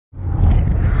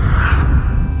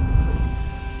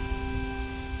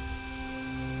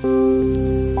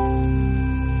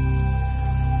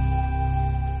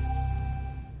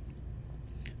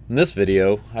In this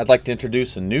video, I'd like to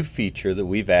introduce a new feature that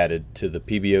we've added to the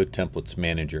PBO Templates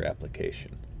Manager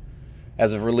application.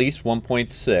 As of release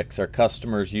 1.6, our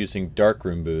customers using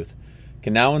Darkroom Booth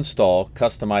can now install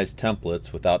customized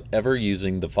templates without ever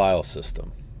using the file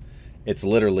system. It's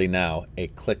literally now a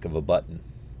click of a button.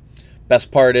 Best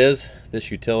part is,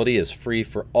 this utility is free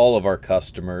for all of our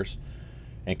customers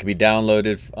and can be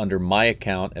downloaded under my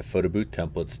account at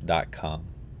photoboothtemplates.com.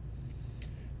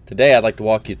 Today I'd like to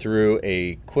walk you through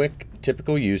a quick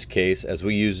typical use case as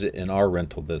we use it in our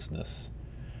rental business.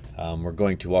 We're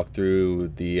going to walk through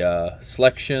the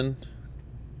selection,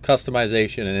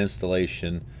 customization, and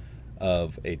installation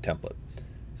of a template.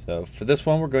 So for this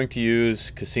one we're going to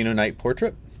use Casino Night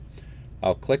Portrait.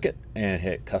 I'll click it and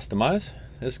hit Customize.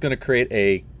 This is going to create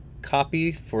a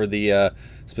copy for the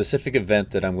specific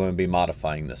event that I'm going to be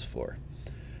modifying this for.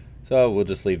 So we'll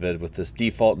just leave it with this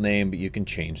default name, but you can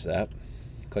change that.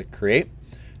 Click Create,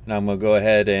 and I'm going to go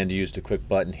ahead and use the quick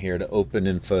button here to open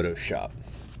in Photoshop.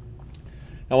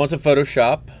 Now once in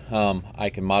Photoshop, I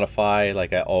can modify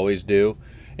like I always do,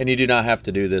 and you do not have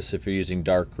to do this if you're using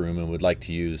Darkroom and would like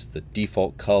to use the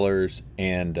default colors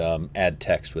and add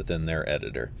text within their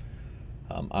editor.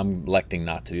 I'm electing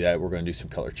not to do that. We're going to do some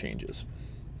color changes.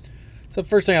 So the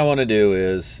first thing I want to do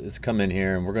is come in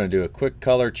here and we're going to do a quick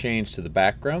color change to the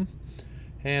background,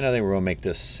 and I think we're going to make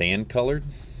this sand colored.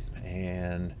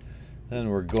 And then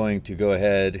we're going to go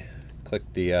ahead, click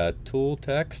the tool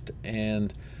text,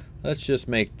 and let's just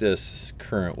make this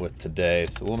current with today.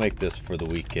 So we'll make this for the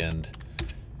weekend.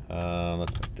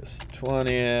 Let's make this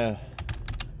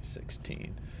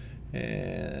 2016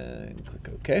 and click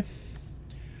OK.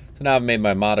 So now I've made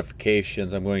my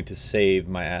modifications. I'm going to save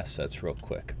my assets real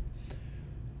quick.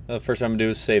 The first thing I'm going to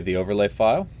do is save the overlay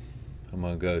file. I'm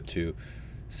going to go to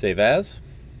Save As,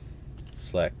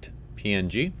 select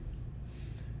PNG,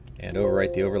 and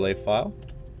overwrite the overlay file.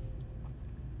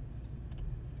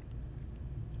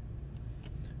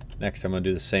 Next I'm going to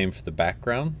do the same for the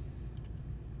background.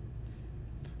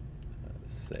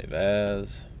 Save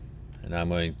as, and I'm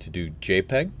going to do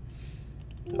JPEG.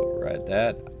 Override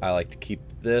that. I like to keep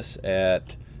this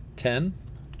at 10.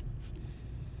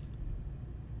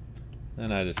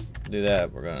 And I just do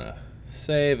that. We're going to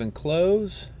save and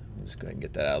close. I'll just go ahead and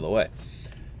get that out of the way.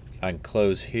 I can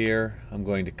close here. I'm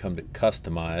going to come to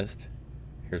Customized.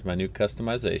 Here's my new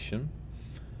customization.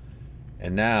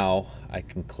 And now I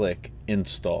can click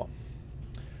Install.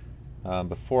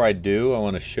 Before I do, I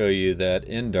want to show you that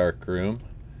in Darkroom,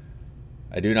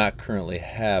 I do not currently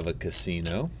have a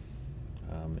casino.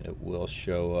 It will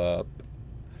show up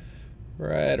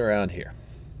right around here.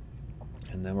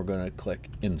 And then we're going to click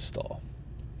Install.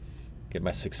 Get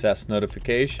my success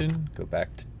notification, go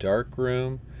back to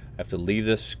Darkroom. I have to leave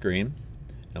this screen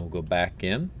and we'll go back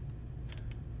in.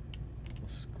 We'll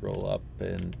scroll up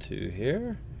into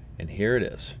here, and here it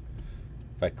is.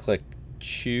 If I click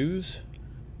Choose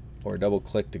or double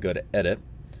click to go to Edit,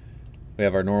 we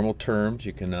have our normal terms.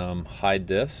 You can hide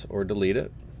this or delete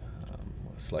it.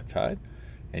 We'll select Hide,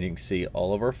 and you can see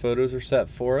all of our photos are set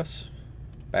for us,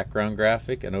 background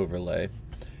graphic and overlay,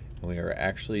 and we are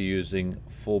actually using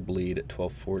full bleed at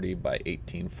 1240 by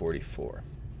 1844.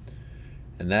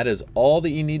 And that is all that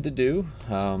you need to do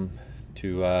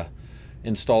to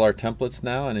install our templates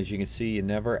now. And as you can see, you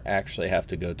never actually have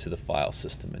to go to the file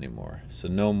system anymore. So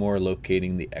no more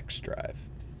locating the X drive.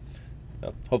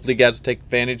 So hopefully you guys will take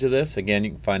advantage of this. Again,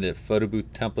 you can find it at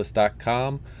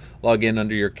photoboothtemplates.com. Log in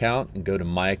under your account and go to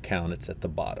My Account. It's at the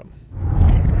bottom.